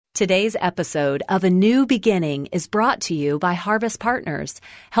Today's episode of A New Beginning is brought to you by Harvest Partners,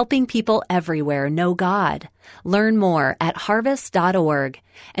 helping people everywhere know God. Learn more at harvest.org.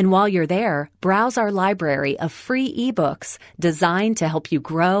 And while you're there, browse our library of free ebooks designed to help you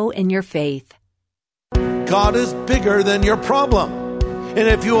grow in your faith. God is bigger than your problem. And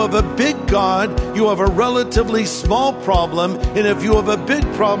if you have a big God, you have a relatively small problem. And if you have a big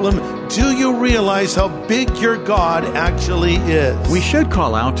problem, do you realize how big your God actually is? We should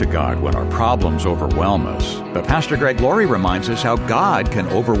call out to God when our problems overwhelm us. But Pastor Greg Laurie reminds us how God can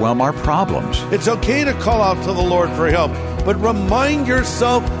overwhelm our problems. It's okay to call out to the Lord for help, but remind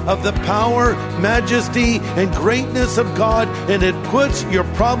yourself of the power, majesty, and greatness of God, and it puts your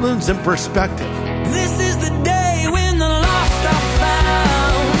problems in perspective. This is the day when the lost are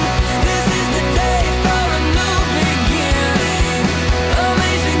found. This is the day for a new beginning.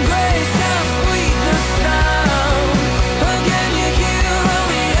 Amazing grace, how sweet the sound. Again you hear all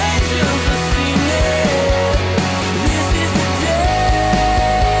the angels are singing. This is the day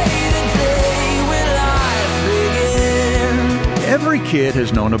when life begins. Every kid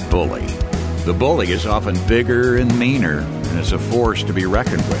has known a bully. The bully is often bigger and meaner and is a force to be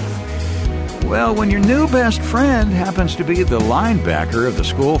reckoned with. Well, when your new best friend happens to be the linebacker of the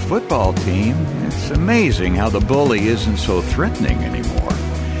school football team, it's amazing how the bully isn't so threatening anymore.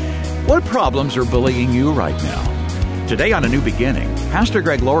 What problems are bullying you right now? Today on A New Beginning, Pastor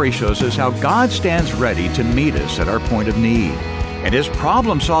Greg Laurie shows us how God stands ready to meet us at our point of need, and His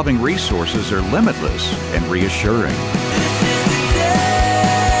problem-solving resources are limitless and reassuring.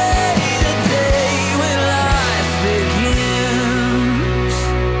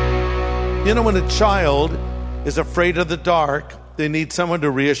 You know, when a child is afraid of the dark, they need someone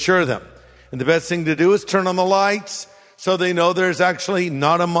to reassure them. And the best thing to do is turn on the lights so they know there's actually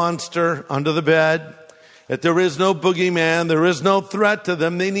not a monster under the bed, that there is no boogeyman, there is no threat to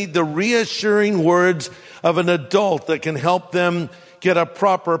them. They need the reassuring words of an adult that can help them get a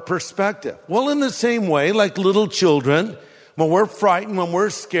proper perspective. Well, in the same way, like little children, when we're frightened, when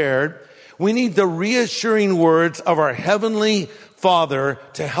we're scared, we need the reassuring words of our Heavenly Father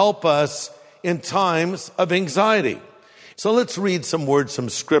to help us in times of anxiety. So let's read some words from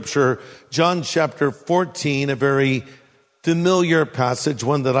Scripture. John chapter 14, a very familiar passage,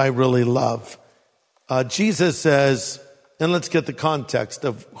 one that I really love. Jesus says, and let's get the context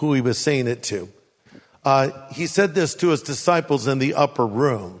of who He was saying it to. He said this to His disciples in the upper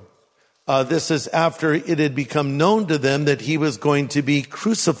room. This is after it had become known to them that He was going to be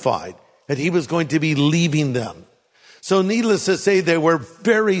crucified, that He was going to be leaving them. So needless to say, they were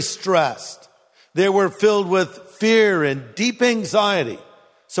very stressed. They were filled with fear and deep anxiety.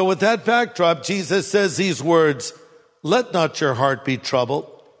 So with that backdrop, Jesus says these words, "Let not your heart be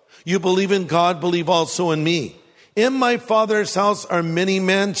troubled. You believe in God, believe also in me. In my Father's house are many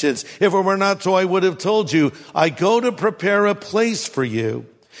mansions. If it were not so, I would have told you, I go to prepare a place for you.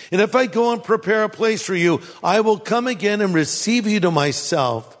 And if I go and prepare a place for you, I will come again and receive you to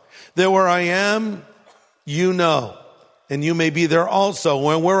myself. That where I am, you know. And you may be there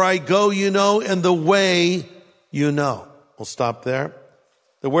also. And where I go, you know, and the way, you know." We'll stop there.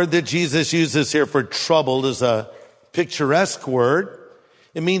 The word that Jesus uses here for troubled is a picturesque word.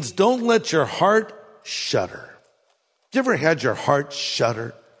 It means don't let your heart shudder. You ever had your heart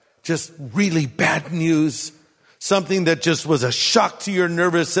shudder? Just really bad news. Something that just was a shock to your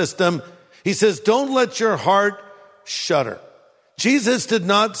nervous system. He says, don't let your heart shudder. Jesus did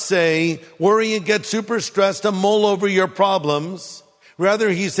not say, worry and get super stressed and mull over your problems. Rather,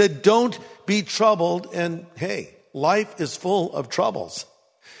 He said, don't be troubled. And hey, life is full of troubles.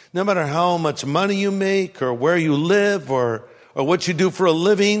 No matter how much money you make or where you live or what you do for a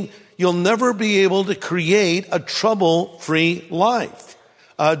living, you'll never be able to create a trouble-free life.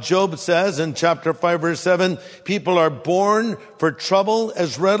 Job says in chapter 5, verse 7, people are born for trouble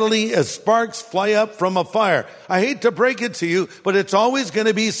as readily as sparks fly up from a fire. I hate to break it to you, but it's always going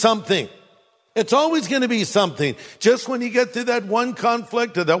to be something. It's always going to be something. Just when you get through that one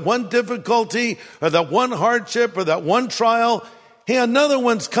conflict or that one difficulty or that one hardship or that one trial, hey, another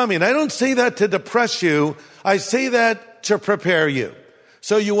one's coming. I don't say that to depress you. I say that to prepare you.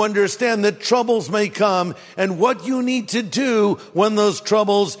 So you understand that troubles may come and what you need to do when those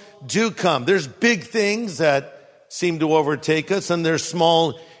troubles do come. There's big things that seem to overtake us and there's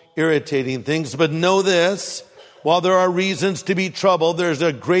small, irritating things. But know this, while there are reasons to be troubled, there's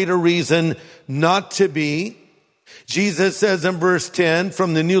a greater reason not to be. Jesus says in verse 10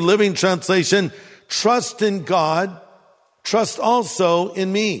 from the New Living Translation, trust in God, trust also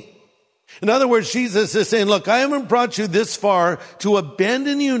in me. In other words, Jesus is saying, look, I haven't brought you this far to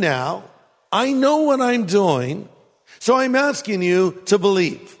abandon you now. I know what I'm doing, so I'm asking you to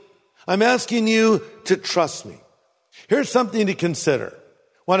believe. I'm asking you to trust me. Here's something to consider.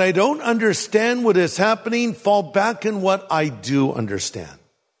 When I don't understand what is happening, fall back in what I do understand.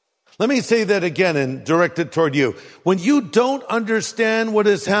 Let me say that again and direct it toward you. When you don't understand what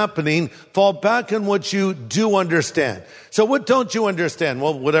is happening, fall back in what you do understand. So what don't you understand?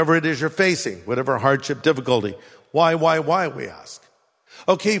 Well, whatever it is you're facing, whatever hardship, difficulty. Why, we ask.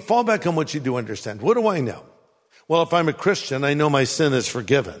 Okay, fall back on what you do understand. What do I know? Well, if I'm a Christian, I know my sin is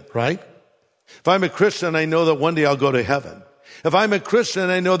forgiven, right? If I'm a Christian, I know that one day I'll go to heaven. If I'm a Christian,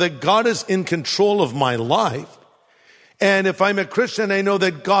 I know that God is in control of my life. And if I'm a Christian, I know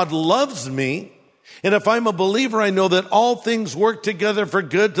that God loves me. And if I'm a believer, I know that all things work together for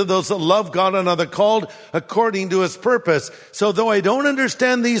good to those that love God and are the called according to his purpose. So though I don't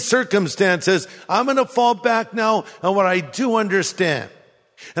understand these circumstances, I'm going to fall back now on what I do understand.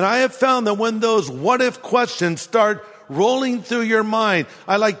 And I have found that when those what if questions start rolling through your mind,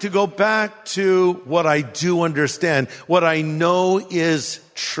 I like to go back to what I do understand, what I know is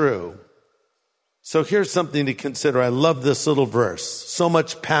true. So here's something to consider. I love this little verse, so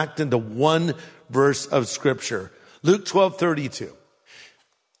much packed into one verse of scripture. Luke 12:32.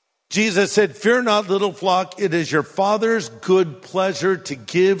 Jesus said, "Fear not, little flock, it is your Father's good pleasure to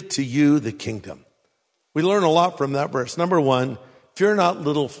give to you the kingdom." We learn a lot from that verse. Number one, fear not,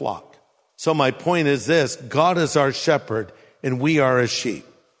 little flock. So my point is this: God is our shepherd and we are his sheep.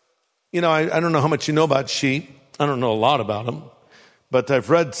 You know, I don't know how much you know about sheep. I don't know a lot about them, but I've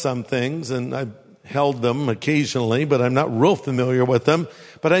read some things and I've held them occasionally, but I'm not real familiar with them.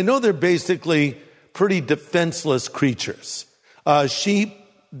 But I know they're basically pretty defenseless creatures. Sheep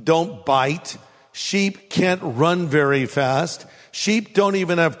don't bite. Sheep can't run very fast. Sheep don't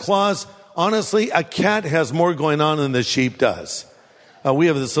even have claws. Honestly, a cat has more going on than the sheep does. We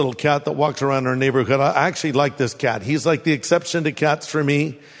have this little cat that walks around our neighborhood. I actually like this cat. He's like the exception to cats for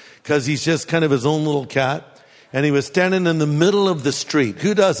me because he's just kind of his own little cat. And he was standing in the middle of the street.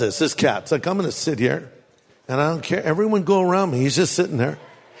 Who does this? This cat. It's like, I'm going to sit here and I don't care. Everyone go around me. He's just sitting there.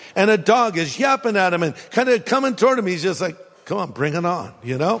 And a dog is yapping at him and kind of coming toward him. He's just like, come on, bring it on,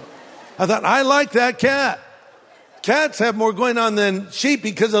 you know? I thought, I like that cat. Cats have more going on than sheep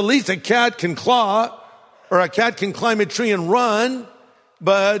because at least a cat can claw or a cat can climb a tree and run.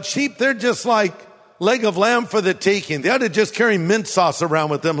 But sheep, they're just like leg of lamb for the taking. They ought to just carry mint sauce around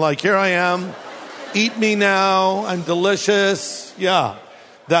with them like, here I am. Eat me now. I'm delicious. Yeah,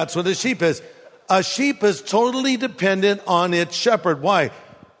 that's what a sheep is. A sheep is totally dependent on its shepherd. Why?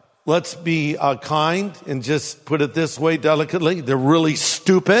 Let's be kind and just put it this way delicately. They're really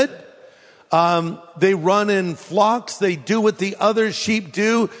stupid. They run in flocks. They do what the other sheep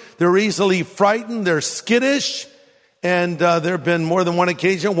do. They're easily frightened. They're skittish. And there have been more than one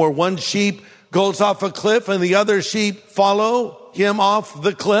occasion where one sheep goes off a cliff and the other sheep follow him off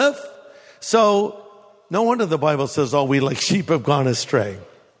the cliff. So no wonder the Bible says, we like sheep have gone astray.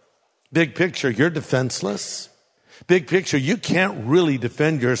 Big picture, you're defenseless. Big picture, you can't really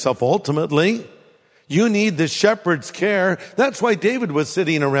defend yourself ultimately. You need the shepherd's care. That's why David was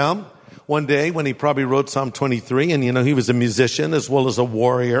sitting around one day when he probably wrote Psalm 23. And, he was a musician as well as a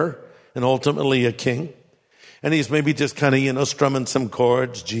warrior and ultimately a king. And he's maybe just kind of, strumming some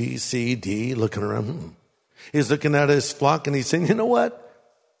chords, G, C, D, looking around. He's looking at his flock and he's saying, you know what?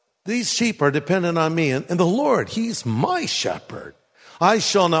 These sheep are dependent on me. And the Lord, he's my shepherd. I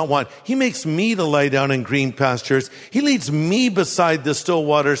shall not want. He makes me to lie down in green pastures. He leads me beside the still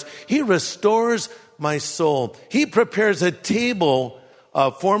waters. He restores my soul. He prepares a table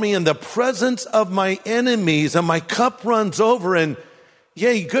for me in the presence of my enemies, and my cup runs over, and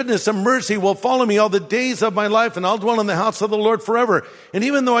yea, goodness and mercy will follow me all the days of my life, and I'll dwell in the house of the Lord forever. And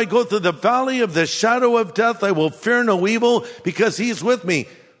even though I go through the valley of the shadow of death, I will fear no evil because he's with me.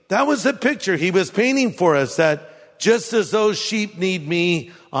 That was the picture he was painting for us, that just as those sheep need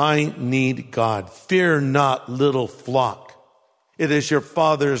me, I need God. Fear not, little flock. It is your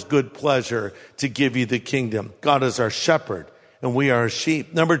Father's good pleasure to give you the kingdom. God is our shepherd and we are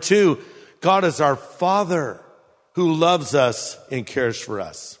sheep. Number two, God is our Father who loves us and cares for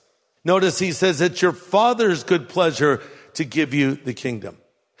us. Notice he says it's your Father's good pleasure to give you the kingdom.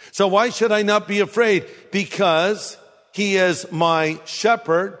 So why should I not be afraid? Because he is my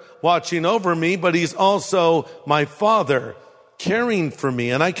shepherd watching over me, but he's also my Father caring for me.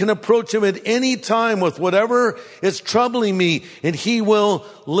 And I can approach him at any time with whatever is troubling me, and he will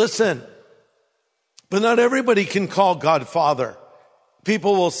listen. But not everybody can call God Father.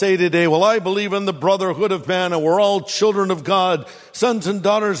 People will say today, well, I believe in the brotherhood of man, and we're all children of God, sons and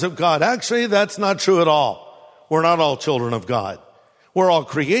daughters of God. Actually, that's not true at all. We're not all children of God. We're all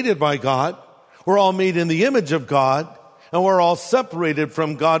created by God. We're all made in the image of God. and we're all separated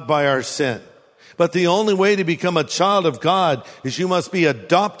from God by our sin. But the only way to become a child of God is you must be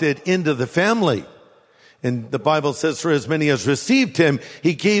adopted into the family. And the Bible says, for as many as received him,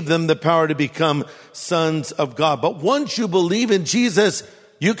 he gave them the power to become sons of God. But once you believe in Jesus,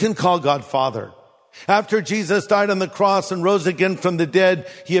 you can call God Father. After Jesus died on the cross and rose again from the dead,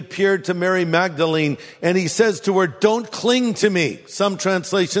 he appeared to Mary Magdalene, and he says to her, don't cling to me. Some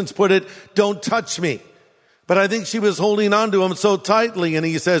translations put it, don't touch me. But I think she was holding on to him so tightly, and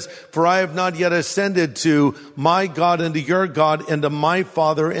he says, for I have not yet ascended to my God and to your God and to my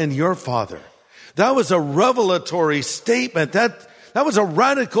Father and your Father. That was a revelatory statement. That was a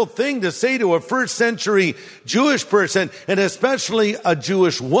radical thing to say to a first century Jewish person, and especially a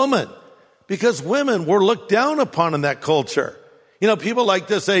Jewish woman, because women were looked down upon in that culture. You know, people like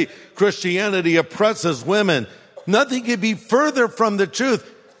to say Christianity oppresses women. Nothing could be further from the truth.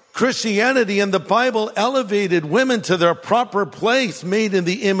 Christianity and the Bible elevated women to their proper place, made in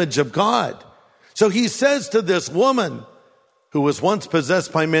the image of God. So he says to this woman who was once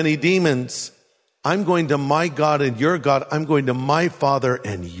possessed by many demons, I'm going to my God and your God. I'm going to my Father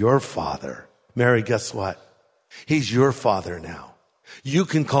and your Father. Mary, guess what? He's your Father now. You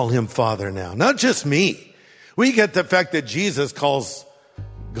can call him Father now. Not just me. We get the fact that Jesus calls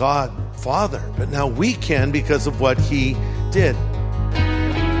God Father, but now we can because of what he did.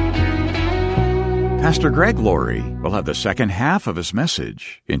 Pastor Greg Laurie will have the second half of his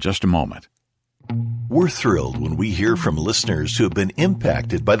message in just a moment. We're thrilled when we hear from listeners who have been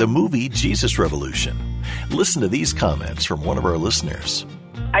impacted by the movie Jesus Revolution. Listen to these comments from one of our listeners.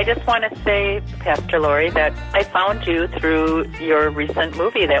 I just want to say, Pastor Laurie, that I found you through your recent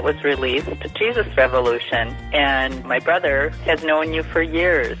movie that was released, Jesus Revolution, and my brother has known you for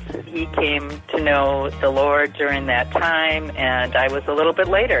years. He came to know the Lord during that time, and I was a little bit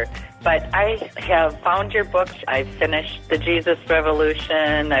later. But I have found your books. I've finished the Jesus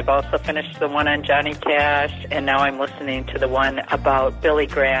Revolution. I've also finished the one on Johnny Cash, and now I'm listening to the one about Billy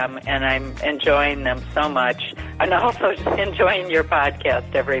Graham, and I'm enjoying them so much. And also enjoying your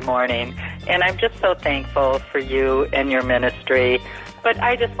podcast every morning. And I'm just so thankful for you and your ministry. But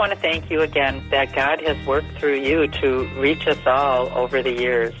I just want to thank you again that God has worked through you to reach us all over the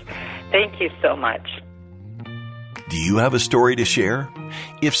years. Thank you so much. Do you have a story to share?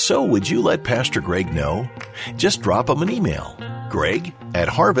 If so, would you let Pastor Greg know? Just drop him an email,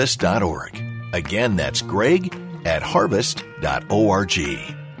 greg@harvest.org. Again, that's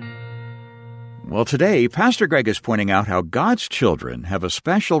greg@harvest.org. Well, today, Pastor Greg is pointing out how God's children have a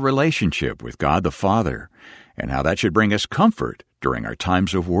special relationship with God the Father, and how that should bring us comfort during our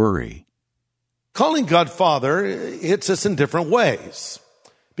times of worry. Calling God Father hits us in different ways,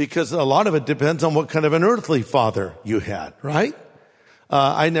 because a lot of it depends on what kind of an earthly father you had, right?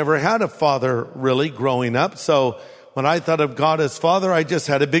 I never had a father really growing up, so when I thought of God as Father, I just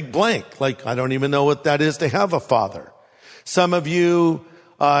had a big blank. Like, I don't even know what that is to have a father. Some of you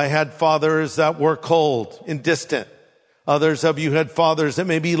had fathers that were cold and distant. Others of you had fathers that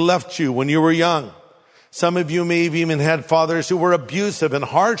maybe left you when you were young. Some of you may have even had fathers who were abusive and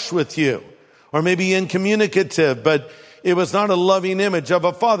harsh with you, or maybe incommunicative, but it was not a loving image of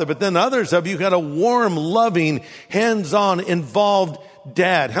a father. But then others of you had a warm, loving, hands-on, involved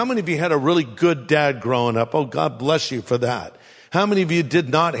dad. How many of you had a really good dad growing up? Oh, God bless you for that. How many of you did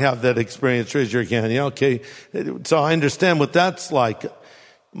not have that experience? Raise your hand. Yeah, okay. So I understand what that's like.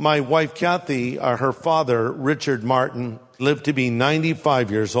 My wife, Kathy, her father, Richard Martin, lived to be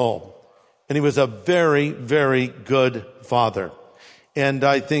 95 years old. And he was a very, very good father. And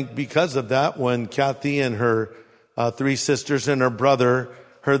I think because of that, when Kathy and her three sisters and her brother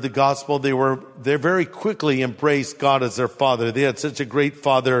heard the gospel, they very quickly embraced God as their father. They had such a great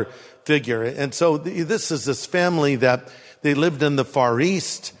father figure. And so this is this family that they lived in the Far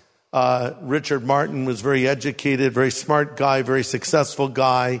East. Richard Martin was very educated, very smart guy, very successful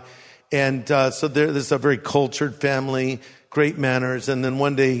guy. And so this is a very cultured family, great manners. And then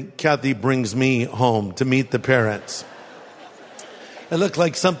one day, Kathy brings me home to meet the parents. It looked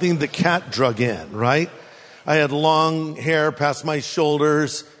like something the cat drug in, right? I had long hair past my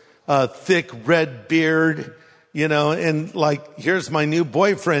shoulders, thick red beard, and like, here's my new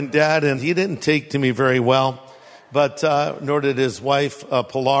boyfriend, Dad, and he didn't take to me very well, but nor did his wife,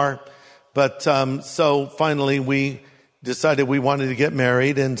 Pilar. But so finally we decided we wanted to get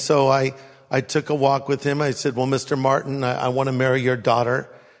married, and so I took a walk with him. I said, well, Mr. Martin, I want to marry your daughter,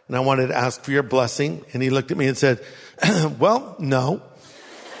 and I wanted to ask for your blessing. And he looked at me and said, well, no.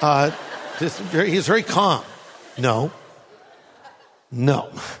 He's very calm. No.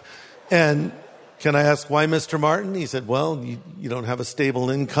 And can I ask why, Mr. Martin? He said, well, you don't have a stable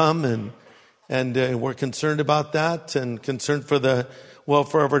income, and And we're concerned about that and concerned for the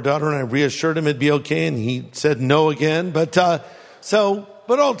welfare of our daughter. And I reassured him it'd be okay. And he said no again. But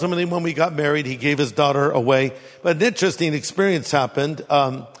ultimately, when we got married, he gave his daughter away. But an interesting experience happened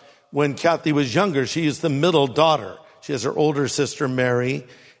when Kathy was younger. She is the middle daughter. She has her older sister, Mary.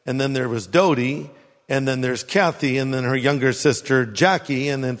 And then there was Dodie. And then there's Kathy. And then her younger sister, Jackie.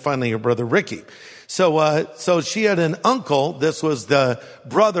 And then finally her brother, Ricky. So she had an uncle. This was the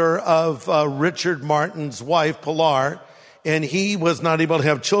brother of Richard Martin's wife, Pilar, and he was not able to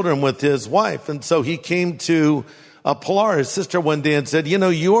have children with his wife. And so he came to Pilar, his sister, one day and said,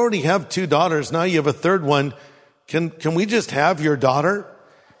 you already have 2 daughters. Now you have a third one. Can we just have your daughter?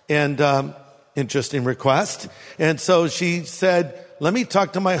 And interesting request. And so she said, let me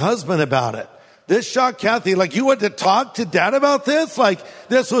talk to my husband about it. This shocked Kathy. Like, you went to talk to Dad about this? Like,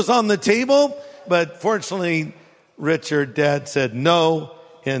 this was on the table? But fortunately, Richard, Dad, said no,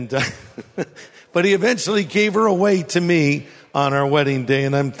 and but he eventually gave her away to me on our wedding day,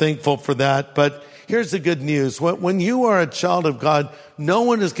 and I'm thankful for that. But here's the good news. When you are a child of God, no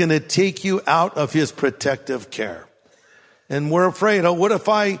one is going to take you out of his protective care. And we're afraid, what if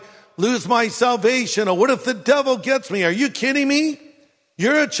I lose my salvation? Or what if the devil gets me? Are you kidding me?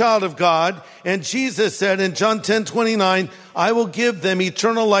 You're a child of God, and Jesus said in John 10:29, I will give them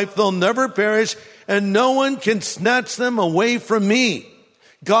eternal life. They'll never perish, and no one can snatch them away from me.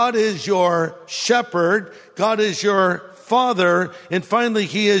 God is your shepherd. God is your father. And finally,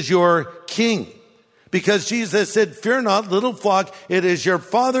 he is your king. Because Jesus said, fear not, little flock. It is your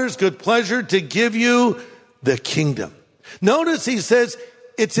Father's good pleasure to give you the kingdom. Notice he says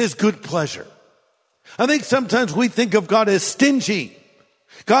it's his good pleasure. I think sometimes we think of God as stingy.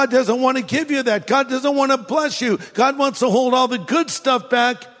 God doesn't want to give you that. God doesn't want to bless you. God wants to hold all the good stuff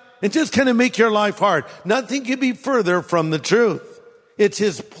back and just kind of make your life hard. Nothing can be further from the truth. It's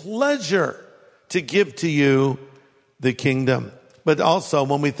his pleasure to give to you the kingdom. But also,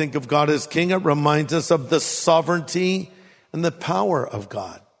 when we think of God as king, it reminds us of the sovereignty and the power of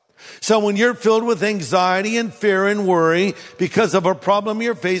God. So when you're filled with anxiety and fear and worry because of a problem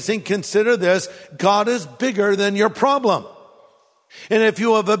you're facing, consider this: God is bigger than your problem. And if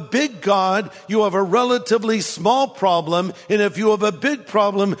you have a big God, you have a relatively small problem. And if you have a big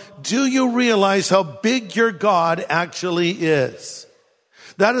problem, do you realize how big your God actually is?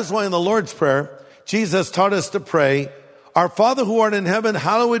 That is why in the Lord's Prayer, Jesus taught us to pray, Our Father who art in heaven,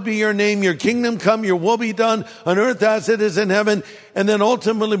 hallowed be your name. Your kingdom come, your will be done on earth as it is in heaven. And then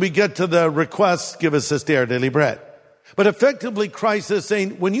ultimately we get to the request, give us this day our daily bread. But effectively Christ is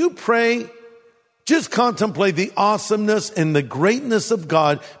saying, when you pray, just contemplate the awesomeness and the greatness of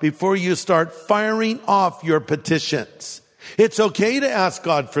God before you start firing off your petitions. It's okay to ask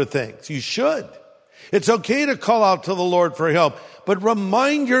God for things. You should. It's okay to call out to the Lord for help. But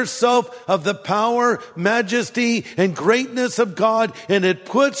remind yourself of the power, majesty, and greatness of God, and it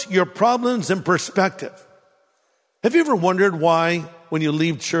puts your problems in perspective. Have you ever wondered why, when you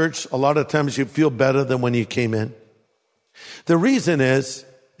leave church, a lot of times you feel better than when you came in? The reason is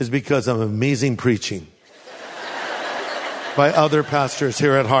because of amazing preaching by other pastors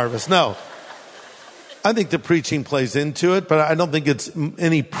here at Harvest. No, I think the preaching plays into it, but I don't think it's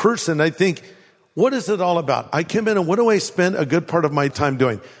any person. I think, what is it all about? I come in and what do I spend a good part of my time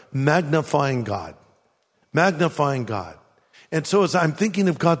doing? Magnifying God. Magnifying God. And so as I'm thinking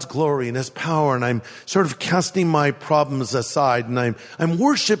of God's glory and his power, and I'm sort of casting my problems aside, and I'm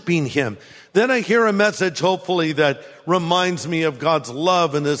worshiping him, then I hear a message, hopefully, that reminds me of God's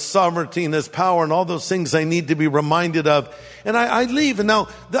love and his sovereignty and his power and all those things I need to be reminded of. And I leave. And now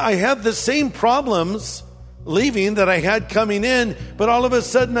I have the same problems leaving that I had coming in, but all of a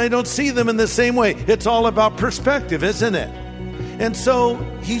sudden I don't see them in the same way. It's all about perspective, isn't it? And so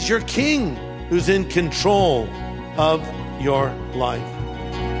he's your king who's in control of your life.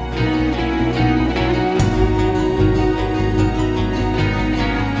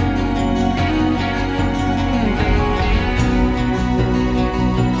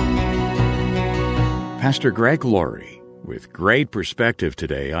 Pastor Greg Laurie with great perspective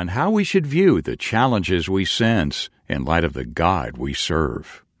today on how we should view the challenges we sense in light of the God we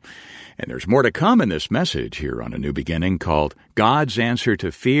serve. And there's more to come in this message here on A New Beginning called God's Answer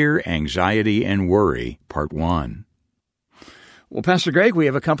to Fear, Anxiety, and Worry, Part 1. Well, Pastor Greg, we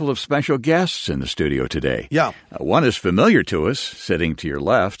have a couple of special guests in the studio today. Yeah. One is familiar to us, sitting to your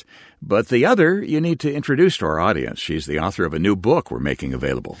left, but the other you need to introduce to our audience. She's the author of a new book we're making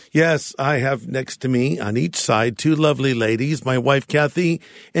available. Yes, I have next to me on each side 2 lovely ladies, my wife Kathy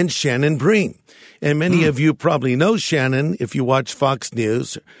and Shannon Breen. And many of you probably know Shannon if you watch Fox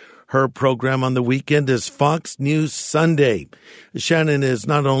News. Her program on the weekend is Fox News Sunday. Shannon is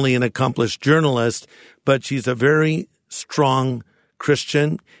not only an accomplished journalist, but she's a very strong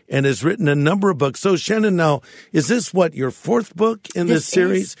Christian and has written a number of books. So, Shannon, now, is this your fourth book in this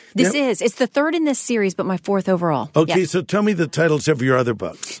series? This is. It's the third in this series, but my fourth overall. Okay, Yes. so tell me the titles of your other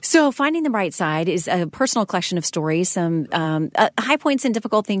books. So, Finding the Bright Side is a personal collection of stories, some high points and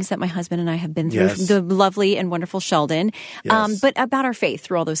difficult things that my husband and I have been through. Yes. The lovely and wonderful Sheldon, Yes. but about our faith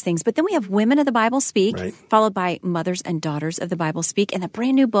through all those things. But then we have Women of the Bible Speak, Right. followed by Mothers and Daughters of the Bible Speak, and the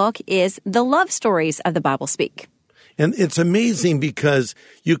brand new book is The Love Stories of the Bible Speak. And it's amazing because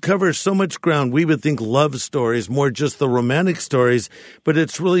you cover so much ground. We would think love stories, more just the romantic stories, but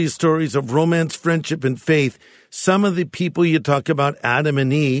it's really stories of romance, friendship, and faith. Some of the people you talk about, Adam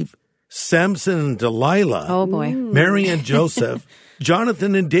and Eve, Samson and Delilah, Oh, boy. Mary and Joseph,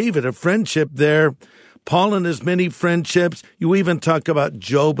 Jonathan and David, a friendship there, Paul and his many friendships. You even talk about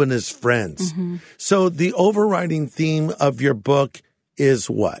Job and his friends. So the overriding theme of your book is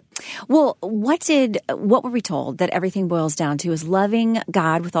what? Well, what were we told that everything boils down to is loving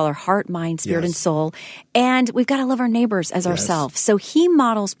God with all our heart, mind, spirit, Yes. and soul. And we've got to love our neighbors as ourselves. So he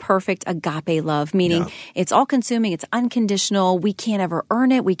models perfect agape love, meaning it's all consuming, it's unconditional. We can't ever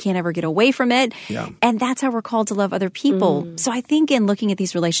earn it. We can't ever get away from it. Yeah. And that's how we're called to love other people. So I think in looking at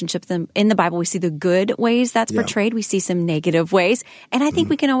these relationships in the Bible, we see the good ways that's portrayed. We see some negative ways. And I think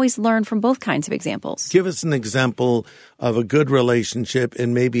we can always learn from both kinds of examples. Give us an example of a good relationship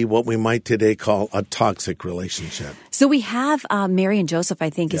and maybe what we might today call a toxic relationship. So we have Mary and Joseph, I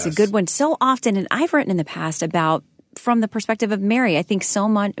think, is a Yes. good one. So often, and I've written in the past about from the perspective of Mary. I think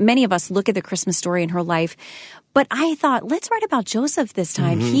many of us look at the Christmas story in her life. But I thought, let's write about Joseph this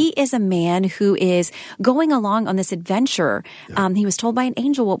time. He is a man who is going along on this adventure. He was told by an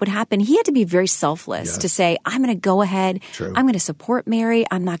angel what would happen. He had to be very selfless to say, I'm going to go ahead. True. I'm going to support Mary.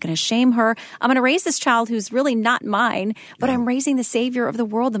 I'm not going to shame her. I'm going to raise this child who's really not mine, but I'm raising the Savior of the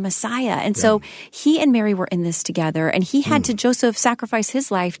world, the Messiah. And so he and Mary were in this together. And he had to, Joseph, sacrifice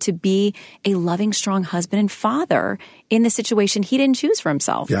his life to be a loving, strong husband and father in the situation he didn't choose for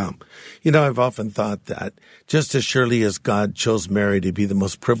himself. Yeah. You know, I've often thought that just as surely as God chose Mary to be the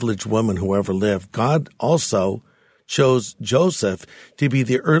most privileged woman who ever lived, God also chose Joseph to be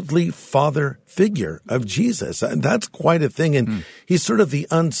the earthly father figure of Jesus. And that's quite a thing. And he's sort of the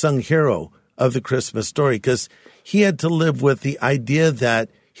unsung hero of the Christmas story because he had to live with the idea that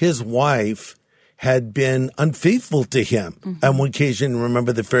his wife had been unfaithful to him. On one occasion,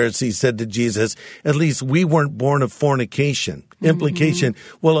 remember the Pharisees said to Jesus, at least we weren't born of fornication. Implication,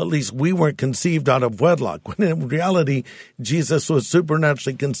 well, at least we weren't conceived out of wedlock. When in reality, Jesus was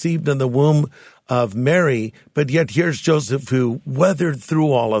supernaturally conceived in the womb of Mary, but yet here's Joseph who weathered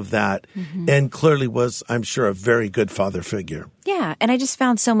through all of that and clearly was, I'm sure, a very good father figure. Yeah, and I just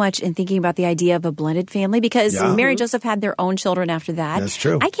found so much in thinking about the idea of a blended family because Mary and Joseph had their own children after that. That's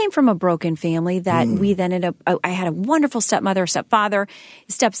true. I came from a broken family that we then ended up, I had a wonderful stepmother, stepfather,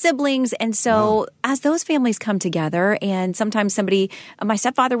 step-siblings, and so as those families come together and sometimes my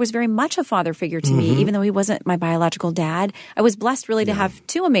stepfather was very much a father figure to me, even though he wasn't my biological dad. I was blessed really to have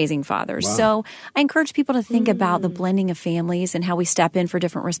two amazing fathers. So I encourage people to think about the blending of families and how we step in for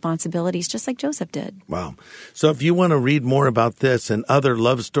different responsibilities, just like Joseph did. Wow. So if you want to read more about this and other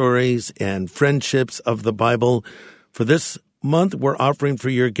love stories and friendships of the Bible, for this month, we're offering for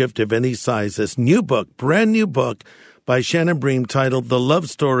your gift of any size this new book, brand new book by Shannon Bream titled The Love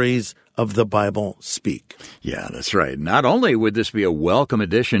Stories of the Bible Speak. Yeah, that's right. Not only would this be a welcome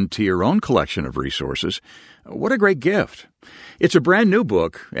addition to your own collection of resources, what a great gift. It's a brand new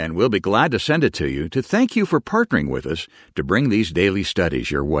book, and we'll be glad to send it to you to thank you for partnering with us to bring these daily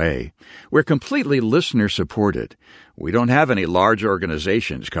studies your way. We're completely listener-supported. We don't have any large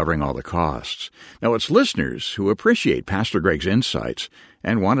organizations covering all the costs. Now, it's listeners who appreciate Pastor Greg's insights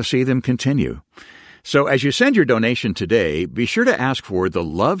and want to see them continue. So as you send your donation today, be sure to ask for The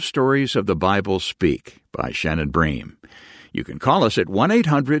Love Stories of the Bible Speak by Shannon Bream. You can call us at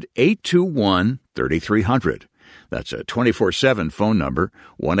 1-800-821-3300. That's a 24/7 phone number,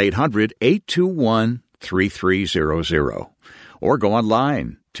 1-800-821-3300. Or go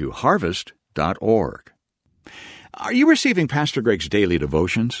online to harvest.org. Are you receiving Pastor Greg's daily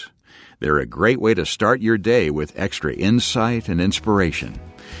devotions? They're a great way to start your day with extra insight and inspiration.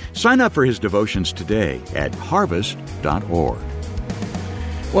 Sign up for his devotions today at harvest.org.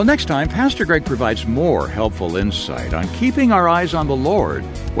 Well, next time, Pastor Greg provides more helpful insight on keeping our eyes on the Lord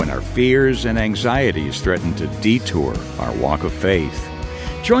when our fears and anxieties threaten to detour our walk of faith.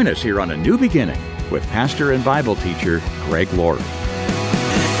 Join us here on A New Beginning with pastor and Bible teacher Greg Laurie. The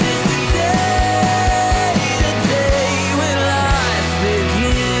day when life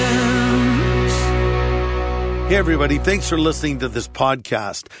begins. Hey, everybody. Thanks for listening to this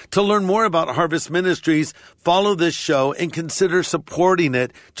podcast. To learn more about Harvest Ministries, follow this show and consider supporting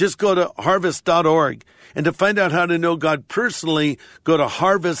it. Just go to harvest.org. And to find out how to know God personally, go to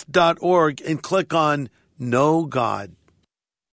harvest.org and click on Know God.